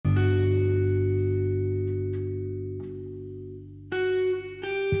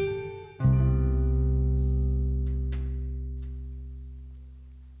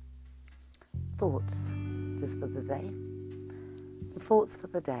thoughts just for the day. The thoughts for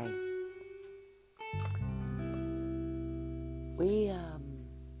the day. We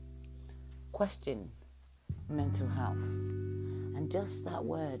question mental health, and just that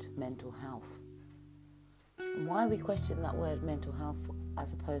word, mental health. And why we question that word, mental health,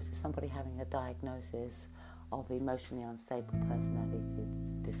 as opposed to somebody having a diagnosis of emotionally unstable personality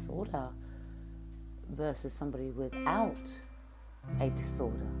disorder versus somebody without a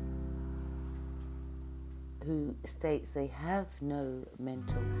disorder who states they have no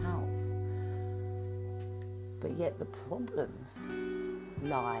mental health, but yet the problems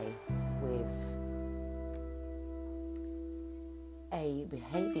lie with a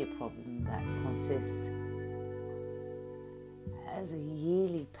behaviour problem that consists as a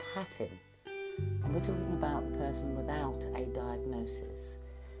yearly pattern. And we're talking about the person without a diagnosis,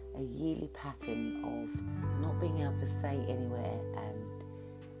 a yearly pattern of not being able to stay anywhere and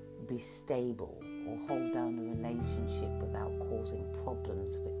be stable or hold down a relationship without causing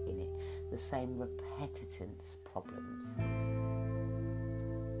problems in it, the same repetitious problems.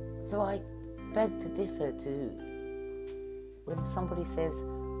 So I beg to differ when somebody says,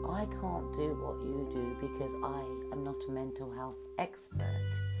 I can't do what you do because I am not a mental health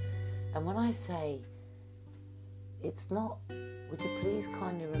expert. And when I say it's not, would you please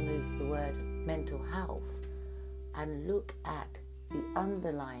kindly remove the word mental health and look at the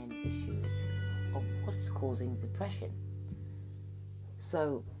underlying issues of what is causing depression.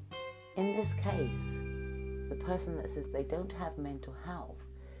 So in this case, the person that says they don't have mental health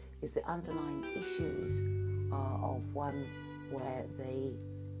is the underlying issues of one where they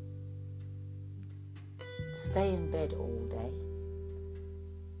stay in bed all day,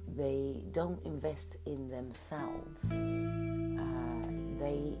 they don't invest in themselves,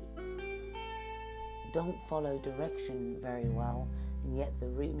 they don't follow direction very well, and yet the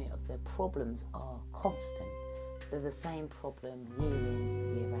remit of their problems are constant. They're the same problem year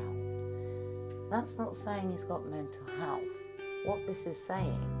in, year out. That's not saying he's got mental health. What this is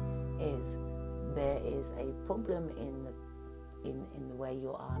saying is there is a problem in the way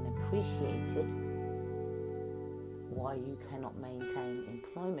you are unappreciated, why you cannot maintain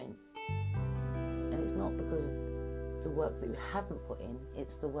employment. And it's not because of the work that you haven't put in,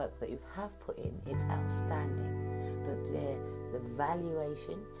 it's the work that you have put in. It's outstanding. But the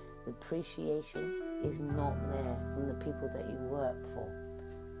valuation, the appreciation is not there from the people that you work for,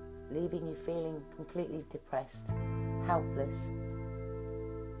 leaving you feeling completely depressed, helpless,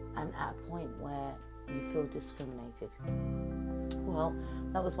 and at a point where you feel discriminated. Well,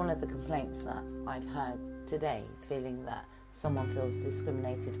 that was one of the complaints that I've heard today, feeling that someone feels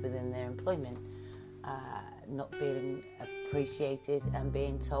discriminated within their employment, not feeling appreciated and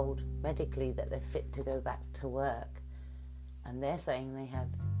being told medically that they're fit to go back to work, and they're saying they have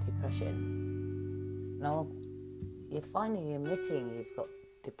depression. Now, you're admitting you've got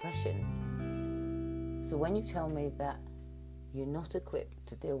depression. So when you tell me that you're not equipped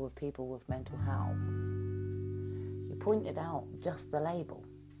to deal with people with mental health, you pointed out just the label,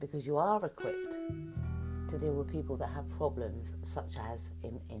 because you are equipped to deal with people that have problems such as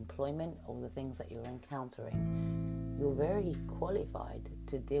employment or the things that you're encountering. You're very qualified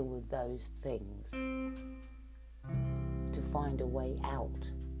to deal with those things, to find a way out,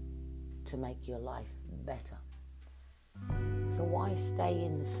 to make your life better. So why stay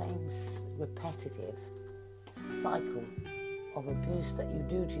in the same repetitive cycle of abuse that you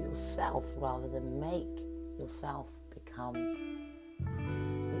do to yourself, rather than make yourself become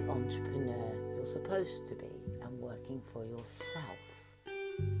the entrepreneur you're supposed to be and working for yourself?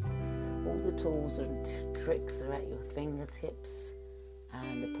 All the tools and tricks are at your fingertips,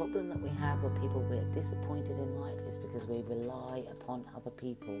 and the problem that we have with people who are disappointed in life is because we rely upon other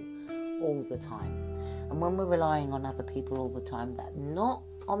people all the time. And when we're relying on other people all the time that are not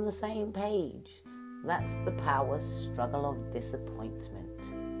on the same page, that's the power struggle of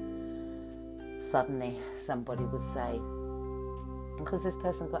disappointment. Suddenly somebody would say, because this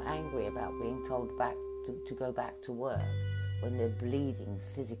person got angry about being told to go back to work when they're bleeding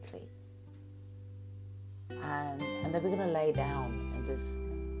physically, and they were going to lay down and just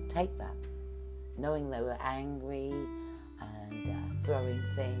take that, knowing they were angry and throwing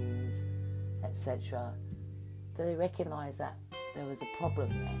things, etc. So they recognised that there was a problem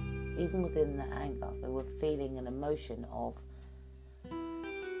there. Even within the anger, they were feeling an emotion of,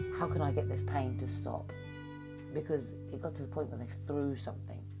 how can I get this pain to stop? Because it got to the point where they threw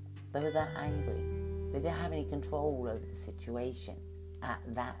something. They were that angry. They didn't have any control over the situation at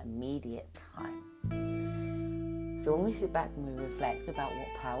that immediate time. So when we sit back and we reflect about what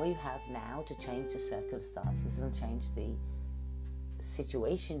power you have now to change the circumstances and change the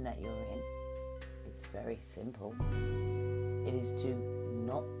situation that you're in, It's very simple. It is to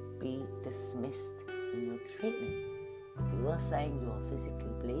not be dismissed in your treatment. If you are saying you are physically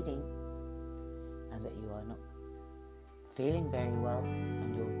bleeding and that you are not feeling very well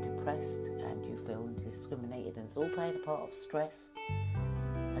and you're depressed and you feel discriminated and it's all playing a part of stress,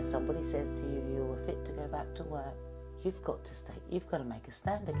 and somebody says to you you're fit to go back to work, you've got to make a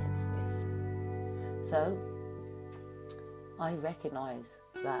stand against this. So I recognise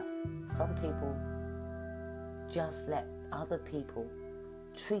that some people just let other people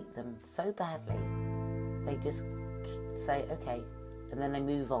treat them so badly, they just say okay, and then they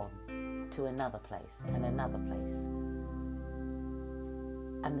move on to another place and another place.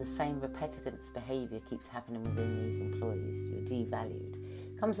 And the same repetitive behaviour keeps happening within these employees. You're devalued.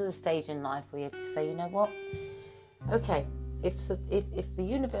 Comes to a stage in life where you have to say, you know what? Okay, if the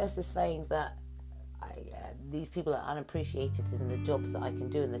universe is saying that these people are unappreciated in the jobs that I can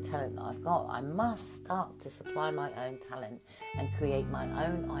do and the talent that I've got, I must start to supply my own talent and create my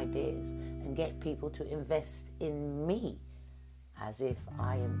own ideas and get people to invest in me as if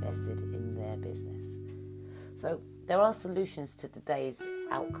I invested in their business. So there are solutions to today's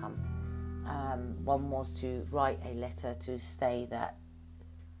outcome. One was to write a letter to say that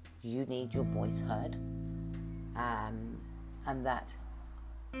you need your voice heard, and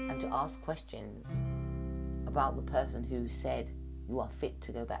to ask questions about the person who said you are fit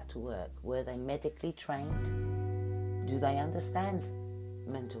to go back to work. Were they medically trained? Do they understand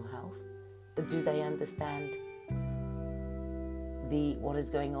mental health? But do they understand what is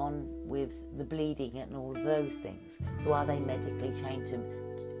going on with the bleeding and all of those things? So are they medically trained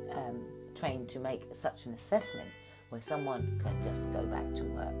to make such an assessment where someone can just go back to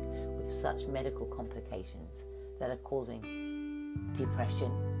work with such medical complications that are causing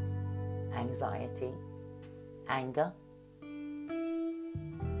depression, anxiety, anger,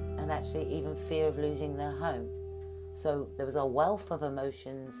 and actually even fear of losing their home? So there was a wealth of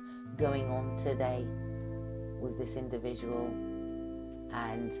emotions going on today with this individual,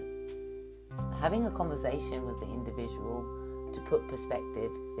 and having a conversation with the individual to put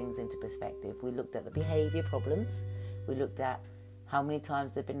things into perspective. We looked at the behaviour problems, we looked at how many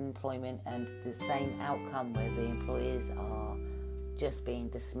times they've been in employment and the same outcome where the employers are just being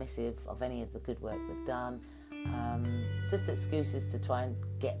dismissive of any of the good work they've done, just excuses to try and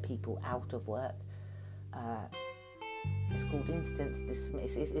get people out of work. It's called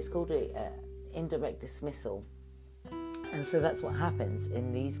it's called indirect dismissal. And so that's what happens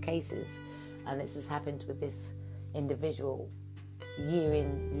in these cases. And this has happened with this individual year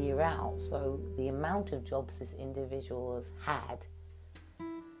in, year out. So the amount of jobs this individual has had,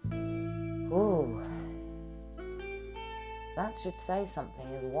 that should say something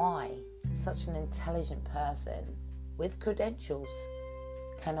as why such an intelligent person with credentials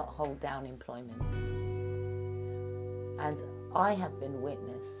cannot hold down employment. And I have been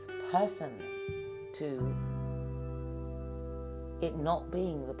witness personally to it not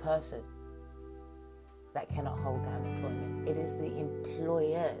being the person that cannot hold down employment. It is the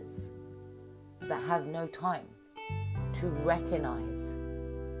employers that have no time to recognize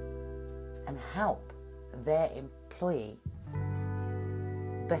and help their employee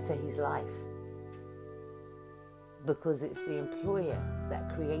better his life, because it's the employer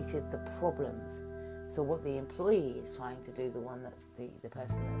that created the problems. So what the employee is trying to do, the one that's the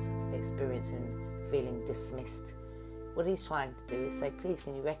person that's experiencing feeling dismissed, what he's trying to do is say, please,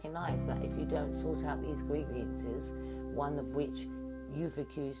 can you recognise that if you don't sort out these grievances, one of which you've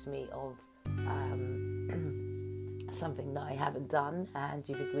accused me of something that I haven't done, and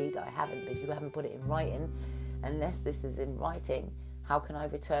you've agreed that I haven't, but you haven't put it in writing. Unless this is in writing, how can I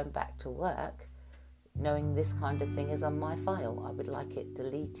return back to work knowing this kind of thing is on my file? I would like it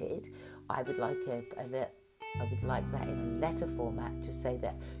deleted. I would like that in a letter format to say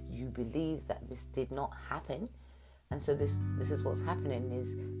that you believe that this did not happen. And so this is what's happening,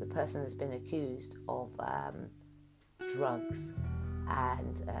 is the person has been accused of drugs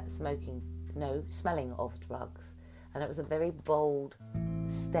and smelling of drugs. And it was a very bold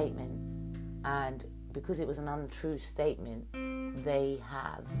statement. And because it was an untrue statement, they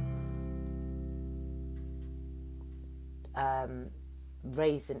have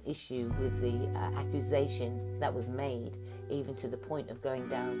raised an issue with the accusation that was made, even to the point of going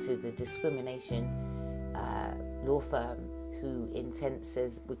down to the discrimination law firm, who intent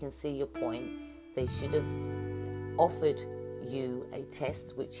says, we can see your point. They should have offered you a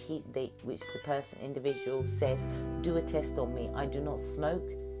test, which the individual says, do a test on me. I do not smoke.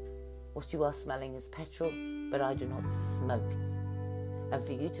 What you are smelling is petrol, but I do not smoke. And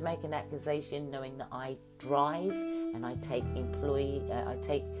for you to make an accusation knowing that I drive and I take the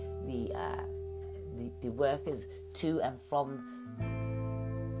the workers to and from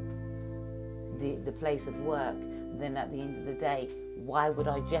the place of work, then at the end of the day, why would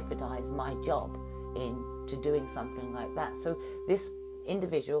I jeopardize my job into doing something like that? So this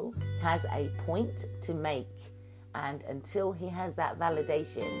individual has a point to make, and until he has that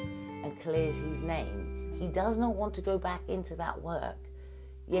validation and clears his name, he does not want to go back into that work.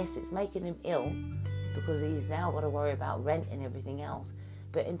 Yes, it's making him ill because he's now got to worry about rent and everything else,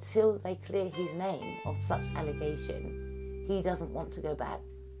 but until they clear his name of such allegation, he doesn't want to go back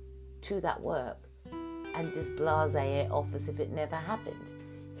to that work and just blase it off as if it never happened.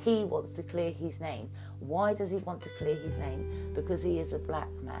 He wants to clear his name. Why does he want to clear his name? Because he is a black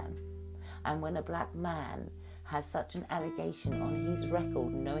man. And when a black man has such an allegation on his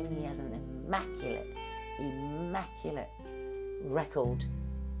record, knowing he has an immaculate record,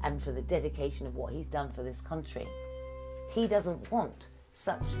 and for the dedication of what he's done for this country, he doesn't want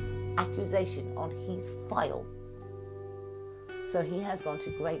such accusation on his file. So he has gone to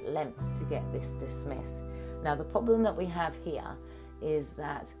great lengths to get this dismissed. Now, the problem that we have here is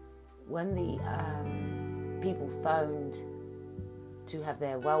that when the people phoned to have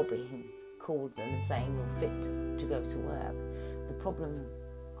their well-being called them and saying you're fit to go to work, the problem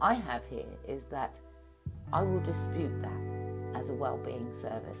I have here is that I will dispute that as a well-being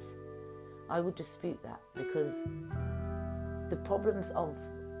service. I would dispute that because the problems of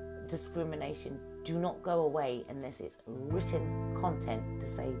discrimination do not go away unless it's written content to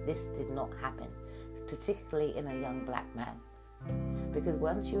say this did not happen, particularly in a young black man. Because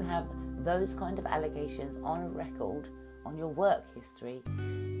once you have those kind of allegations on a record, on your work history,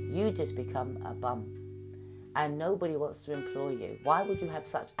 you just become a bum. And nobody wants to employ you. Why would you have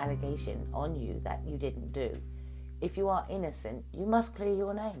such allegation on you that you didn't do? If you are innocent, you must clear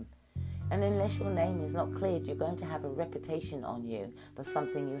your name. And unless your name is not cleared, you're going to have a reputation on you for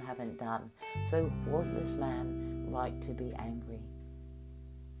something you haven't done. So was this man right to be angry?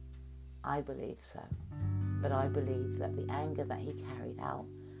 I believe so. But I believe that the anger that he carried out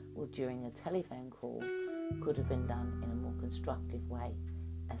was during a telephone call could have been done in a more constructive way,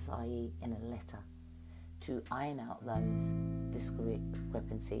 i.e. in a letter, to iron out those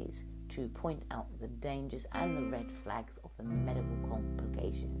discrepancies, to point out the dangers and the red flags of the medical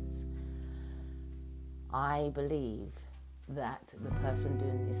complications. I believe that the person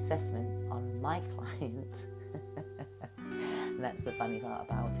doing the assessment on my client, and that's the funny part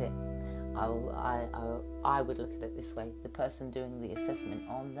about it, I would look at it this way: the person doing the assessment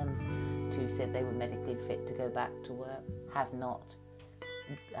on them, who said they were medically fit to go back to work, have not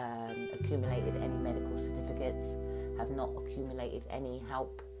accumulated any medical certificates, have not accumulated any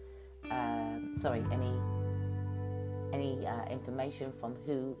help, any information from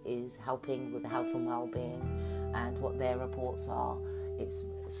who is helping with the health and well-being and what their reports are. It's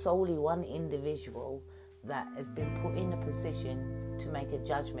solely one individual that has been put in a position to make a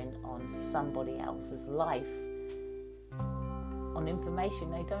judgment on somebody else's life on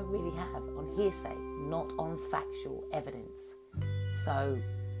information they don't really have, on hearsay, not on factual evidence. So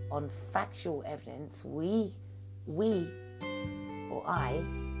on factual evidence, I,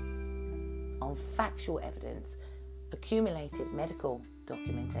 on factual evidence, accumulated medical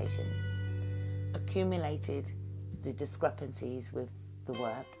documentation, accumulated the discrepancies with the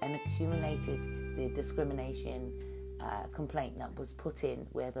work, and accumulated the discrimination complaint that was put in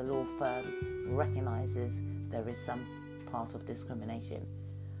where the law firm recognises there is some part of discrimination.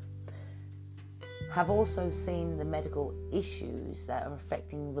 Have also seen the medical issues that are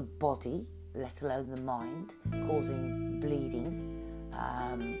affecting the body, let alone the mind, causing bleeding,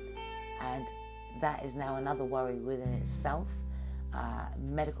 and that is now another worry within itself.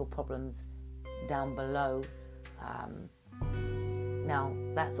 Medical problems down below. Now,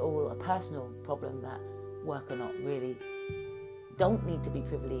 that's all a personal problem that worker don't need to be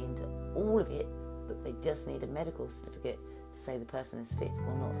privy into all of it, but they just need a medical certificate to say the person is fit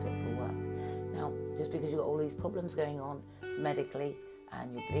or not fit for work. Now, just because you've got all these problems going on medically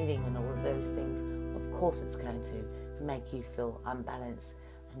and you're bleeding and all of those things, of course it's going to make you feel unbalanced.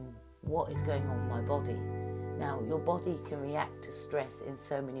 And what is going on with my body? Now, your body can react to stress in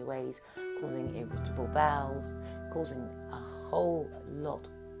so many ways, causing irritable bowels, causing a whole lot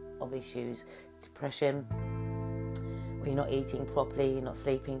of issues, depression, where you're not eating properly, you're not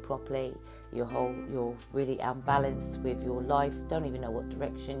sleeping properly, you're really unbalanced with your life, don't even know what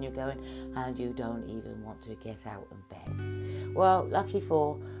direction you're going, and you don't even want to get out of bed. Well, lucky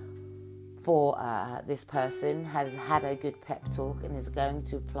for this person, has had a good pep talk and is going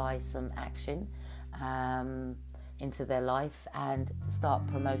to apply some action into their life and start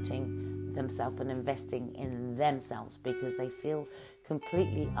promoting themselves and investing in themselves because they feel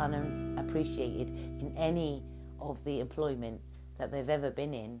completely unappreciated in any of the employment that they've ever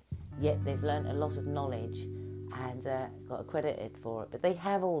been in, yet they've learned a lot of knowledge and got accredited for it. But they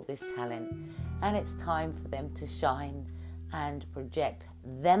have all this talent, and it's time for them to shine and project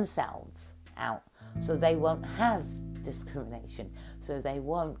themselves out, so they won't have discrimination, so they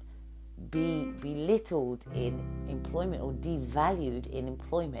won't be belittled in employment or devalued in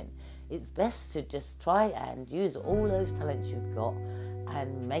employment. It's best to just try and use all those talents you've got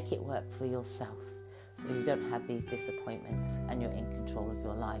and make it work for yourself, so you don't have these disappointments and you're in control of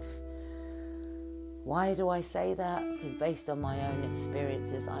your life. Why do I say that? Because based on my own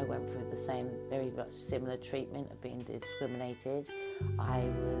experiences, I went through the same, very much similar treatment of being discriminated. I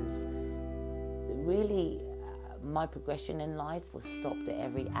was really, my progression in life was stopped at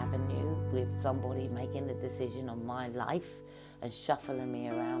every avenue with somebody making a decision on my life and shuffling me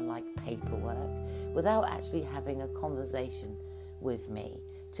around like paperwork without actually having a conversation with me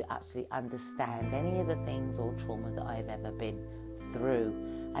to actually understand any of the things or trauma that I've ever been through.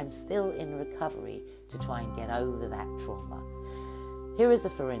 I'm still in recovery to try and get over that trauma. Here is a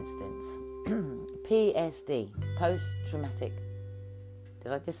for instance. PSD, post-traumatic,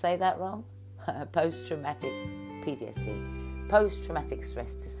 did I just say that wrong? Post-traumatic PTSD, post-traumatic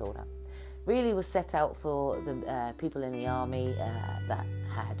stress disorder, really was set out for the people in the army that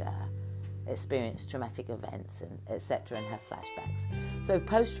had experienced traumatic events and etc. and have flashbacks. So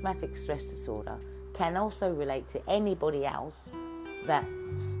post-traumatic stress disorder can also relate to anybody else that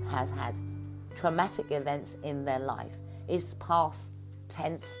has had traumatic events in their life. It's past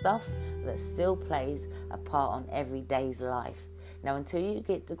tense stuff that still plays a part on everyday's life. Now, until you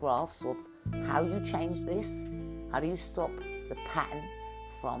get the grasp of how you change this, how do you stop the pattern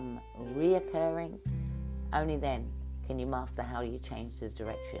from reoccurring, only then can you master how you change the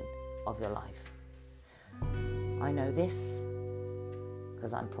direction of your life. I know this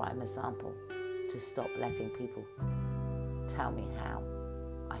because I'm prime example to stop letting people tell me how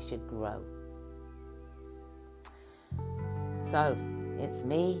I should grow. So it's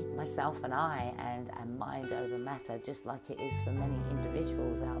me, myself and I, and mind over matter, just like it is for many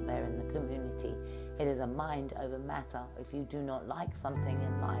individuals out there in the community. It is a mind over matter. If you do not like something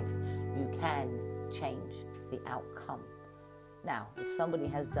in life, you can change the outcome. Now, if somebody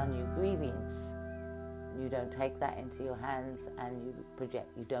has done you grievance, you don't take that into your hands and you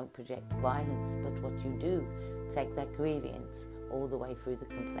don't project violence, but what you do, take that grievance all the way through the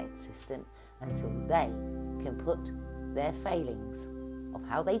complaint system until they can put their failings of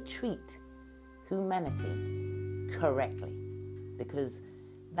how they treat humanity correctly. Because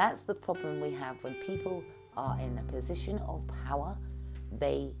that's the problem we have when people are in a position of power.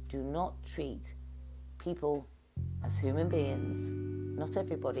 They do not treat people as human beings. Not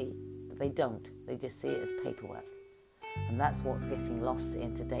everybody, but they don't. They just see it as paperwork. And that's what's getting lost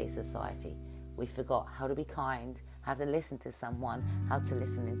in today's society. We forgot how to be kind, how to listen to someone, how to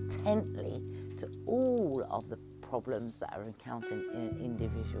listen intently to all of the problems that are encountered in an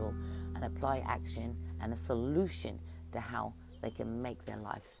individual and apply action and a solution to how they can make their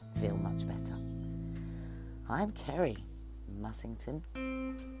life feel much better. I'm Kerry Mussington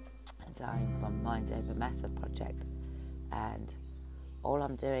and I'm from Mind Over Matter Project, and all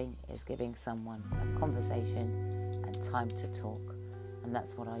I'm doing is giving someone a conversation and time to talk, and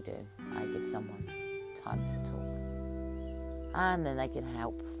that's what I do. I give someone time to talk, and then they can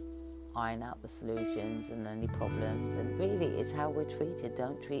help iron out the solutions and any problems. And really, it's how we're treated.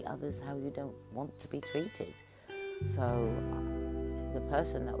 Don't treat others how you don't want to be treated. So the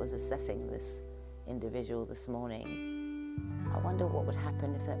person that was assessing this individual this morning, I wonder what would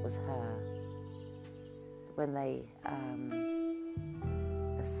happen if that was her when they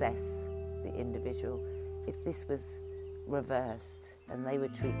assess the individual. If this was reversed and they were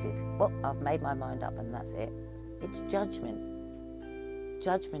treated, well, I've made my mind up and that's it. It's judgment.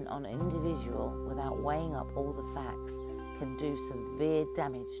 Judgment on an individual without weighing up all the facts can do severe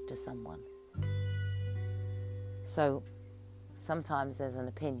damage to someone. So sometimes there's an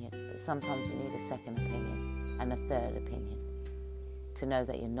opinion, but sometimes you need a second opinion and a third opinion to know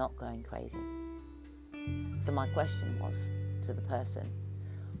that you're not going crazy. So my question was to the person,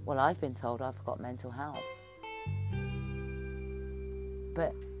 well, I've been told I've got mental health.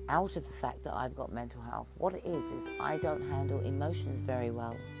 But out of the fact that I've got mental health, what it is I don't handle emotions very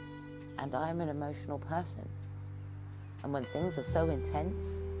well. And I'm an emotional person. And when things are so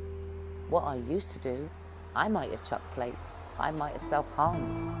intense, what I used to do, I might have chucked plates, I might have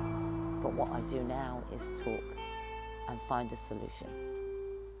self-harmed. But what I do now is talk and find a solution.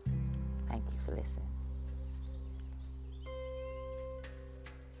 Thank you for listening.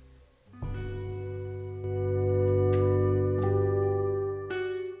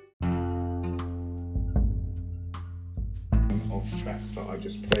 tracks that I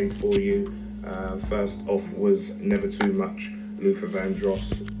just played for you. First off was Never Too Much, Luther Vandross.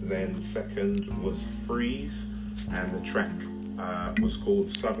 Then second was Freeze, and the track was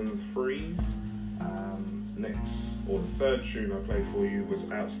called Southern Freeze. Next, or the third tune I played for you was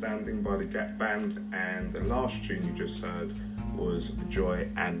Outstanding by the Gap Band, and the last tune you just heard was Joy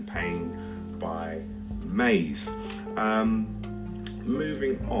and Pain by Maze.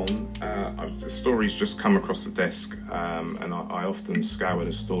 Moving on, the stories just come across the desk, and I often scour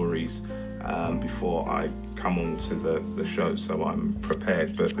the stories before I come on to the show, so I'm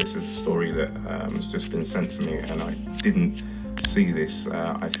prepared. But this is a story that has just been sent to me, and I didn't see this.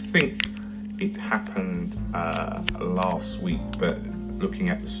 I think it happened last week, but looking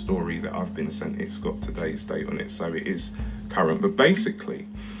at the story that I've been sent, it's got today's date on it, so it is current. But basically,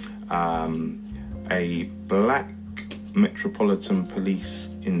 a black Metropolitan Police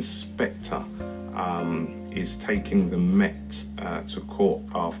inspector is taking the Met to court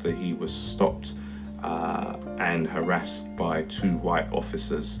after he was stopped and harassed by two white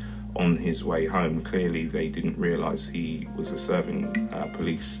officers on his way home. Clearly they didn't realise he was a serving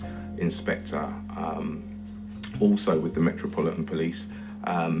police inspector. Also with the Metropolitan Police,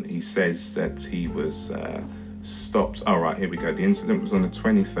 he says that he was stopped. All right, here we go. The incident was on the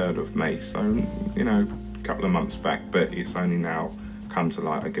 23rd of May, so, you know, a couple of months back, but it's only now come to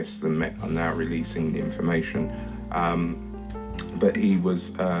light. I guess the Met are now releasing the information. But he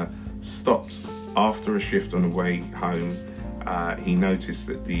was stopped after a shift on the way home. He noticed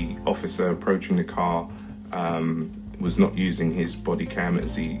that the officer approaching the car was not using his body cam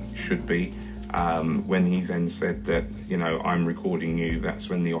as he should be. When he then said that, you know, I'm recording you, that's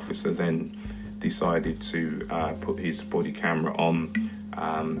when the officer then decided to put his body camera on.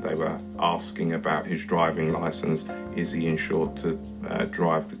 They were asking about his driving license, is he insured to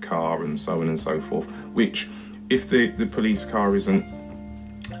drive the car, and so on and so forth, which, if the police car isn't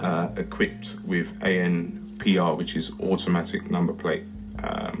equipped with ANPR, which is automatic number plate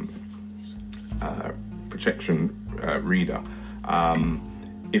protection reader,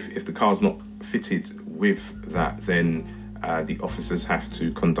 if the car's not fitted with that, then the officers have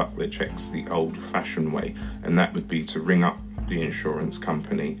to conduct their checks the old-fashioned way, and that would be to ring up the insurance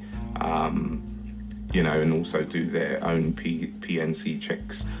company, you know, and also do their own PNC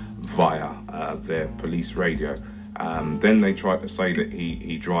checks via their police radio. Then they tried to say that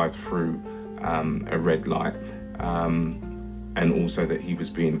he drive through a red light, and also that he was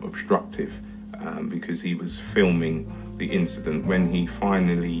being obstructive because he was filming the incident. When he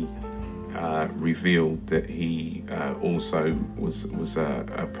finally revealed that he also was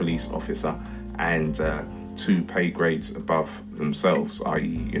a police officer and 2 pay grades above themselves,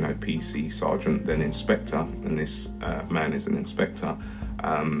 i.e., you know, PC, sergeant, then inspector, and this man is an inspector.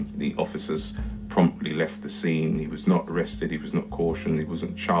 The officers promptly left the scene. He was not arrested, he was not cautioned, he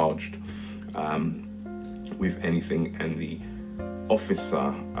wasn't charged with anything, and the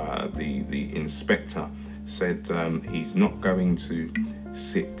officer, the inspector, said he's not going to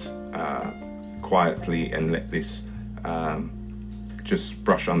sit quietly and let this just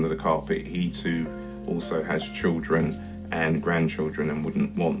brush under the carpet. He too also has children and grandchildren and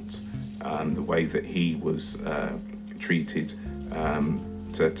wouldn't want the way that he was treated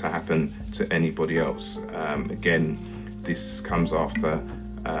to happen to anybody else. Again, this comes after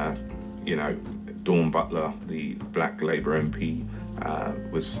you know, Dawn Butler, the Black Labour MP,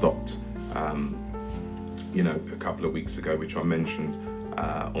 was stopped you know, a couple of weeks ago, which I mentioned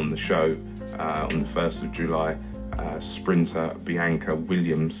on the show. On the 1st of July, sprinter Bianca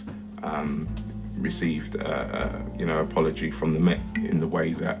Williams received you know, apology from the Met in the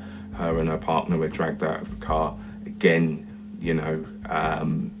way that her and her partner were dragged out of the car. Again, you know,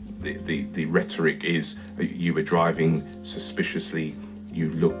 the rhetoric is you were driving suspiciously, you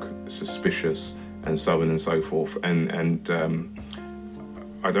look suspicious, and so on and so forth. And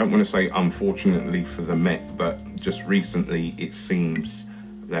I don't want to say unfortunately for the Met, but just recently it seems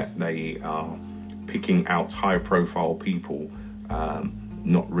that they are picking out high-profile people,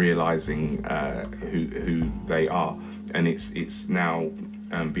 not realizing who they are, and it's now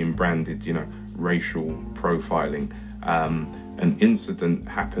been branded, you know, racial profiling. An incident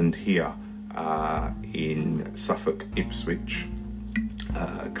happened here in Suffolk, Ipswich,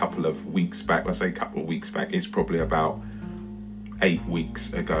 a couple of weeks back. I say a couple of weeks back, it's probably about 8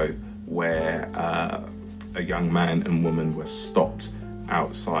 weeks ago, where a young man and woman were stopped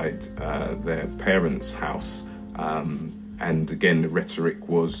outside their parents' house, and again the rhetoric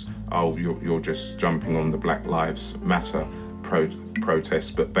was, oh, you're just jumping on the Black Lives Matter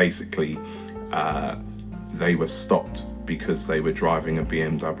protest, but basically they were stopped because they were driving a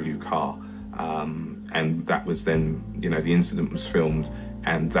BMW car, and that was then, the incident was filmed,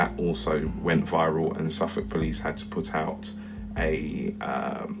 and that also went viral, and Suffolk Police had to put out a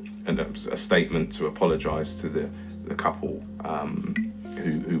statement to apologise to the couple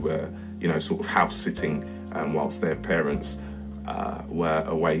who were, sort of house sitting whilst their parents were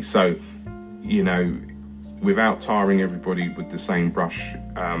away. So, without tarring everybody with the same brush,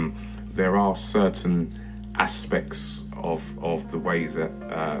 there are certain aspects of the way that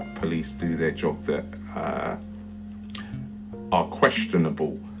police do their job that are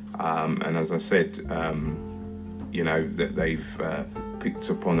questionable, and as I said, that they've picked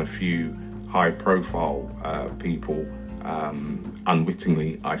upon a few high-profile people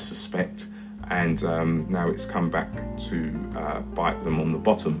unwittingly, I suspect, and now it's come back to bite them on the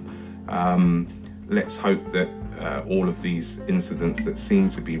bottom. Let's hope that all of these incidents that seem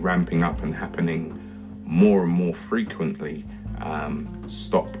to be ramping up and happening more and more frequently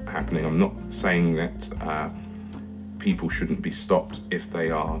stop happening. I'm not saying that people shouldn't be stopped if they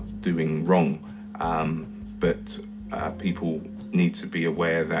are doing wrong, but people need to be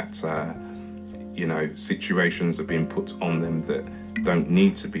aware that situations are being put on them that don't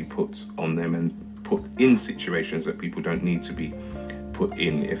need to be put on them, and put in situations that people don't need to be put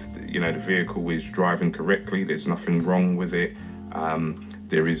in. If the vehicle is driving correctly, there's nothing wrong with it,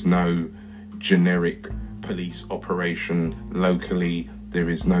 there is no generic police operation locally, there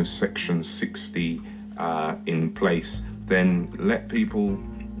is no section 60 in place, then let people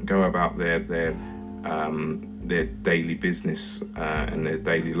go about their daily business and their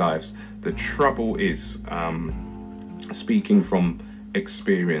daily lives. The trouble is, speaking from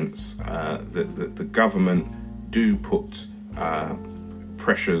experience, that the government do put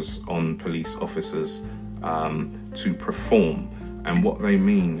pressures on police officers to perform, and what they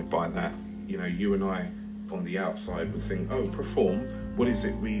mean by that, you and I on the outside would think, oh, perform, what is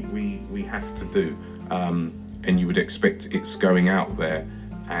it we have to do? And you would expect it's going out there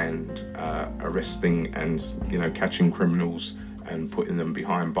and arresting and catching criminals and putting them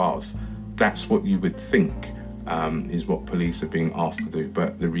behind bars. That's what you would think is what police are being asked to do.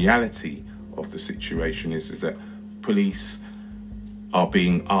 But the reality of the situation is that police are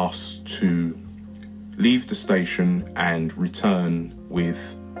being asked to leave the station and return with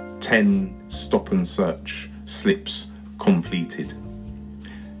 10 stop and search slips completed.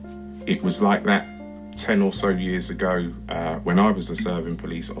 It was like that 10 or so years ago when I was a serving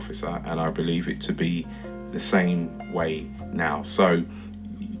police officer, and I believe it to be the same way now. So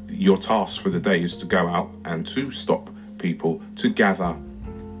your task for the day is to go out and to stop people, to gather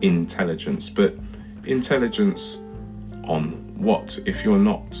intelligence. But intelligence on what? If you're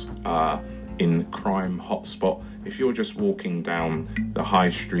not in crime hotspot, if you're just walking down the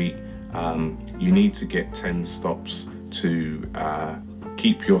high street, you need to get 10 stops to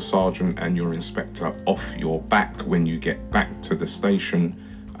keep your sergeant and your inspector off your back when you get back to the station.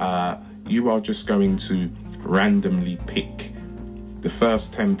 You are just going to randomly pick the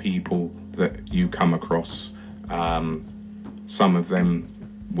first 10 people that you come across. Some of them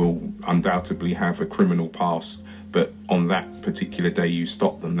will undoubtedly have a criminal past, but on that particular day you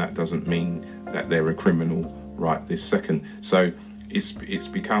stop them, that doesn't mean that they're a criminal right this second. So it's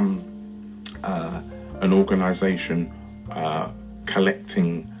become an organisation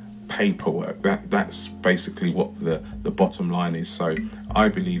collecting paperwork. That's basically what the bottom line is. So I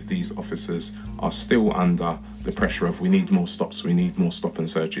believe these officers are still under the pressure of, we need more stops, we need more stop and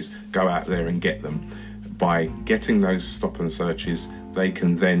searches. Go out there and get them. By getting those stop and searches, they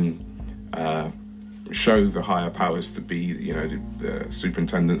can then show the higher powers to be, the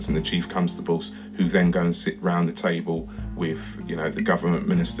superintendents and the chief constables, who then go and sit round the table with, the government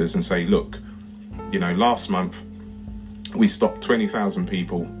ministers and say, look, last month we stopped 20,000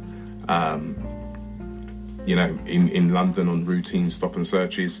 people, in London on routine stop and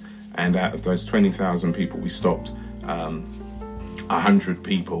searches, and out of those 20,000 people we stopped, 100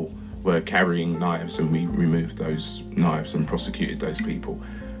 people were carrying knives, and we removed those knives and prosecuted those people.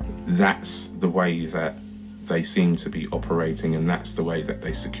 That's the way that they seem to be operating, and that's the way that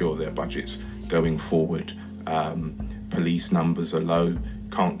they secure their budgets going forward. Police numbers are low.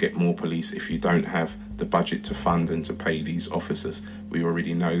 Can't get more police if you don't have the budget to fund and to pay these officers. We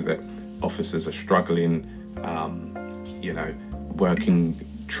already know that officers are struggling,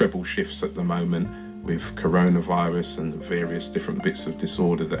 working treble shifts at the moment with coronavirus and the various different bits of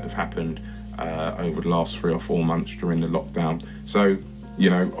disorder that have happened over the last 3 or 4 months during the lockdown. So,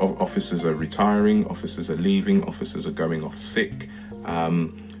 officers are retiring, officers are leaving, officers are going off sick.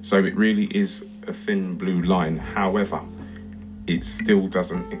 So it really is a thin blue line. However, it still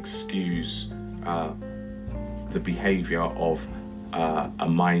doesn't excuse the behaviour of a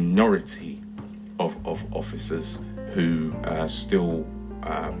minority of officers who still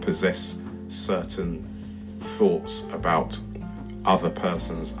possess certain thoughts about other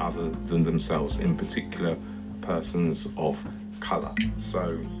persons other than themselves, in particular persons of colour.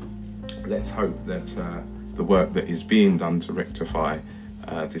 So let's hope that the work that is being done to rectify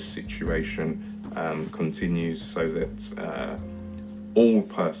this situation continues, so that all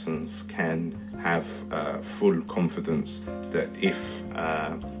persons can have full confidence that if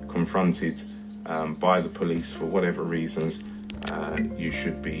confronted by the police for whatever reasons, you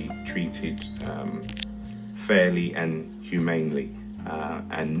should be treated fairly and humanely,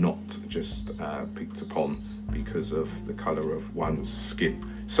 and not just picked upon because of the colour of one's skin.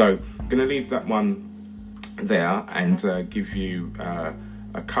 So I'm going to leave that one there and give you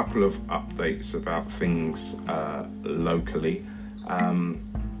a couple of updates about things locally.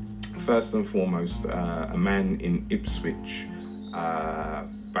 First and foremost, a man in Ipswich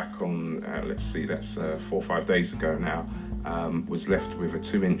back on, let's see, that's 4 or 5 days ago now, was left with a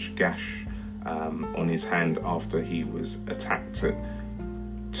 2-inch gash on his hand after he was attacked at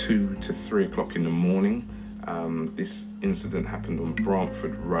 2 to 3 o'clock in the morning. This incident happened on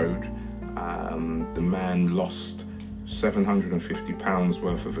Brantford Road. The man lost £750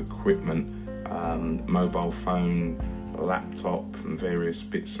 worth of equipment, mobile phone, laptop and various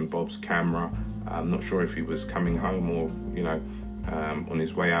bits and bobs, camera. I'm not sure if he was coming home or, on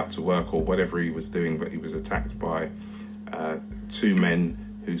his way out to work or whatever he was doing, but he was attacked by 2 men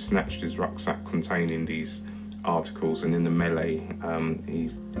who snatched his rucksack containing these articles, and in the melee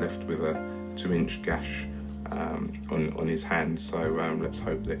he's left with a 2-inch gash on his hand. So let's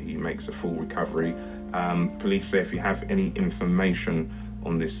hope that he makes a full recovery. Police say if you have any information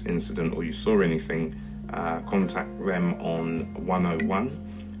on this incident or you saw anything, contact them on 101,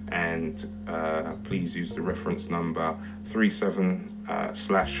 and please use the reference number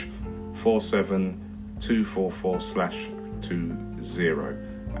 37/47244/20,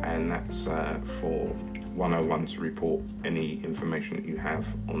 and that's for 101 to report any information that you have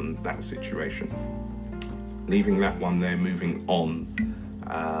on that situation. Leaving that one there, moving on,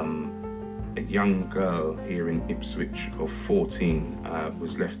 a young girl here in Ipswich of 14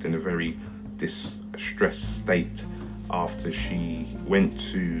 was left in a very distressed state after she went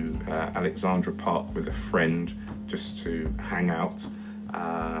to Alexandra Park with a friend just to hang out.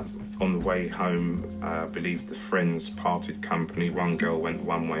 On the way home, I believe the friends parted company. One girl went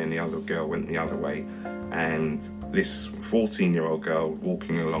one way and the other girl went the other way, and this 14-year-old girl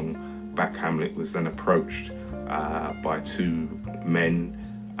walking along Back Hamlet was then approached by 2 men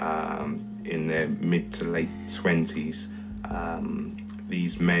in their mid to late 20s.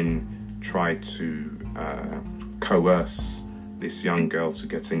 These men tried to coerce this young girl to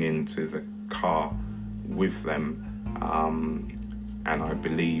getting into the car with them, and I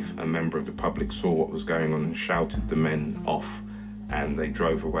believe a member of the public saw what was going on and shouted the men off, and they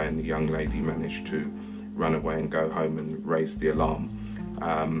drove away, and the young lady managed to run away and go home and raise the alarm.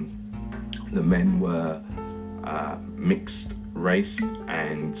 The men were mixed race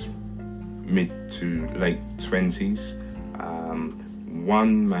and mid to late 20s.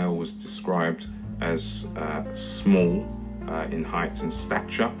 One male was described as small in height and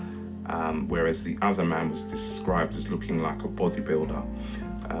stature, whereas the other man was described as looking like a bodybuilder.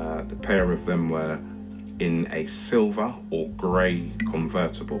 The pair of them were in a silver or grey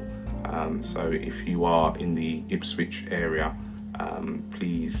convertible. So if you are in the Ipswich area,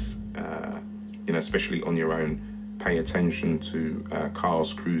 please, especially on your own, pay attention to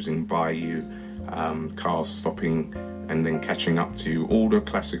cars cruising by you, cars stopping and then catching up to you, all the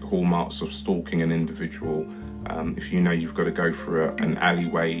classic hallmarks of stalking an individual. If you know you've got to go for an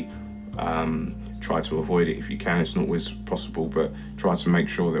alleyway, try to avoid it if you can. It's not always possible, but try to make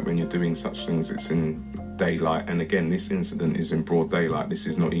sure that when you're doing such things, it's in daylight. And again, this incident is in broad daylight. This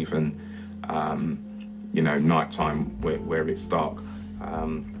is not even, nighttime where it's dark.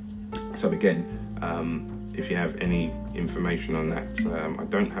 So again, if you have any information on that, I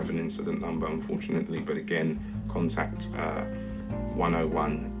don't have an incident number, unfortunately, but again, contact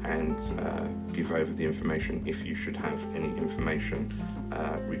 101 and give over the information if you should have any information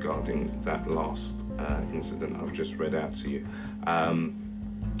regarding that last incident I've just read out to you.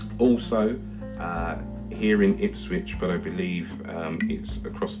 Also, here in Ipswich, but I believe it's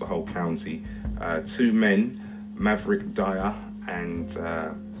across the whole county, 2 men, Maverick Dyer and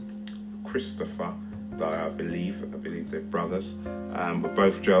Christopher Dyer, I believe they're brothers, were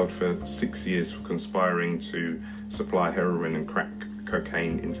both jailed for 6 years for conspiring to supply heroin and crack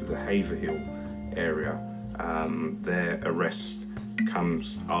cocaine into the Haverhill area. Their arrest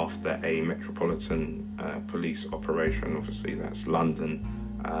comes after a Metropolitan Police operation, obviously that's London,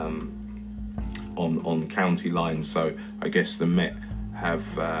 on county lines. So I guess the Met have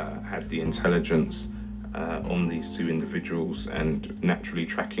had the intelligence on these two individuals and naturally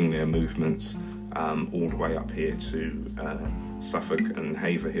tracking their movements all the way up here to Suffolk and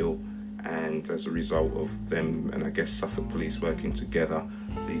Haverhill. And as a result of them, and I guess Suffolk Police working together,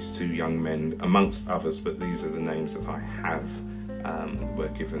 these two young men, amongst others, but these are the names that I have, were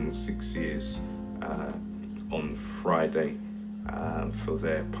given 6 years on Friday for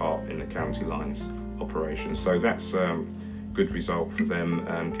their part in the county lines operation. So that's a good result for them.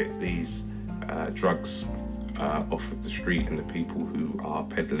 Get these drugs off of the street, and the people who are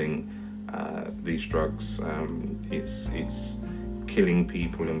peddling these drugs, it's killing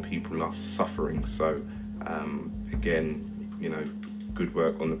people, and people are suffering. So again, you know, good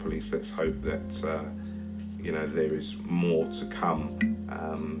work on the police. Let's hope that you know, there is more to come.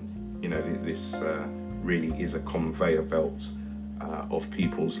 You know, this really is a conveyor belt of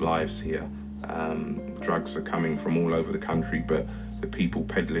people's lives here. Drugs are coming from all over the country, but the people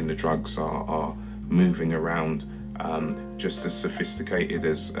peddling the drugs are moving around, just as sophisticated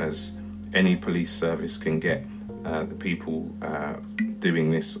as any police service can get. The people doing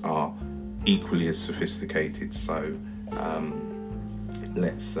this are equally as sophisticated. So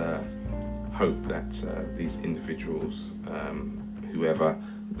let's hope that these individuals, whoever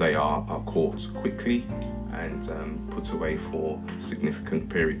they are caught quickly and put away for significant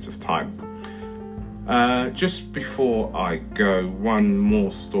periods of time. Just before I go, one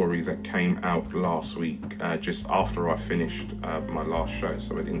more story that came out last week, just after I finished my last show,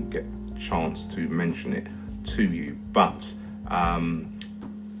 so I didn't get a chance to mention it to you. But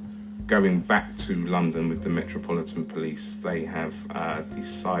going back to London with the Metropolitan Police, they have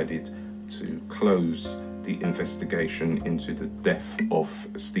decided to close the investigation into the death of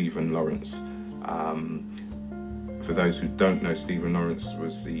Stephen Lawrence. For those who don't know, Stephen Lawrence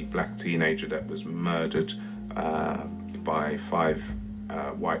was the black teenager that was murdered by 5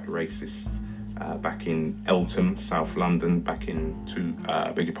 white racists back in Eltham, South London, back in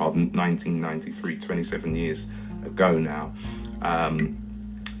 1993, 27 years ago now.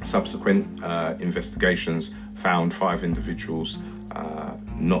 Subsequent investigations found 5 individuals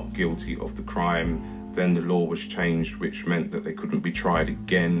not guilty of the crime. Then the law was changed, which meant that they couldn't be tried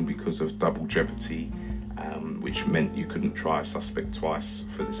again because of double jeopardy, which meant you couldn't try a suspect twice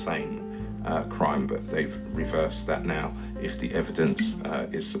for the same crime, but they've reversed that now if the evidence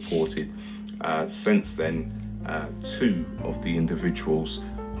is supported. Since then, 2 of the individuals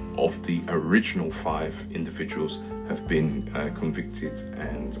of the original 5 individuals have been convicted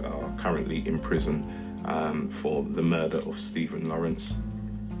and are currently in prison for the murder of Stephen Lawrence.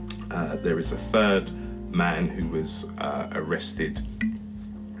 There is a 3rd man who was arrested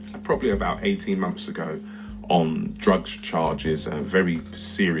probably about 18 months ago on drugs charges, very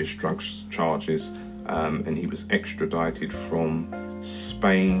serious drugs charges, and he was extradited from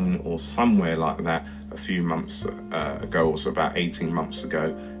Spain or somewhere like that a few months ago, or so about 18 months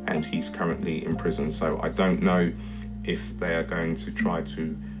ago, and he's currently in prison. So I don't know if they are going to try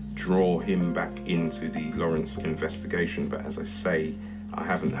to draw him back into the Lawrence investigation, but as I say, I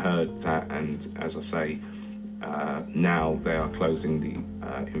haven't heard that, and as I say, now they are closing the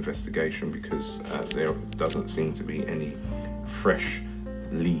investigation because there doesn't seem to be any fresh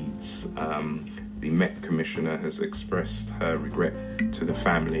leads. The Met Commissioner has expressed her regret to the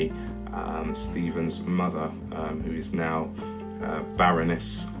family. Stephen's mother, who is now Baroness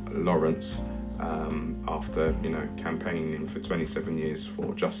Lawrence, after campaigning for 27 years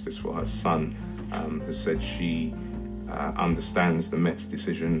for justice for her son, has said she understands the Met's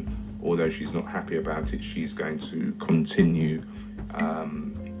decision. Although she's not happy about it, she's going to continue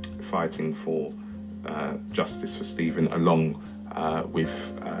fighting for justice for Stephen, along with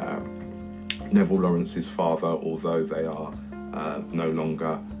Neville Lawrence's father, although they are no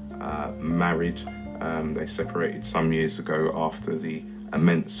longer married. They separated some years ago after the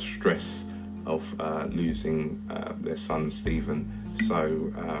immense stress of losing their son Stephen.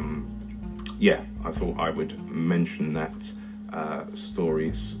 So yeah, I thought I would mention that.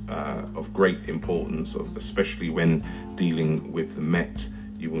 Stories of great importance, especially when dealing with the Met.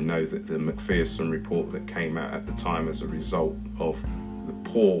 You will know that the Macpherson report that came out at the time as a result of the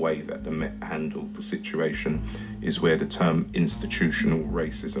poor way that the Met handled the situation is where the term institutional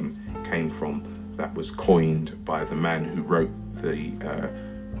racism came from. That was coined by the man who wrote the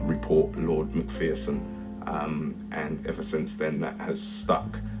report, Lord Macpherson, and ever since then that has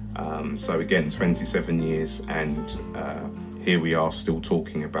stuck. So again, 27 years, and here we are still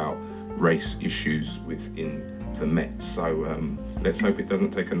talking about race issues within the Met. So let's hope it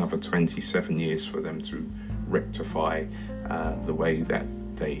doesn't take another 27 years for them to rectify the way that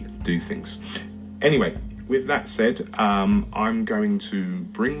they do things. Anyway, with that said, I'm going to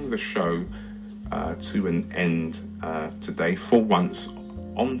bring the show to an end today, for once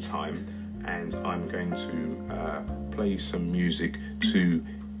on time, and I'm going to play some music to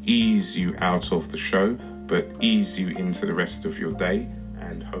ease you out of the show, but ease you into the rest of your day,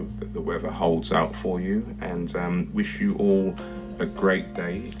 and hope that the weather holds out for you, and wish you all a great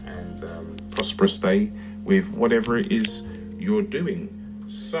day and prosperous day with whatever it is you're doing.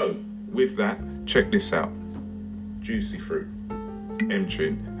 So with that, check this out. Juicy Fruit, M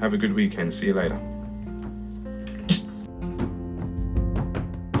Tune. Have a good weekend. See you later.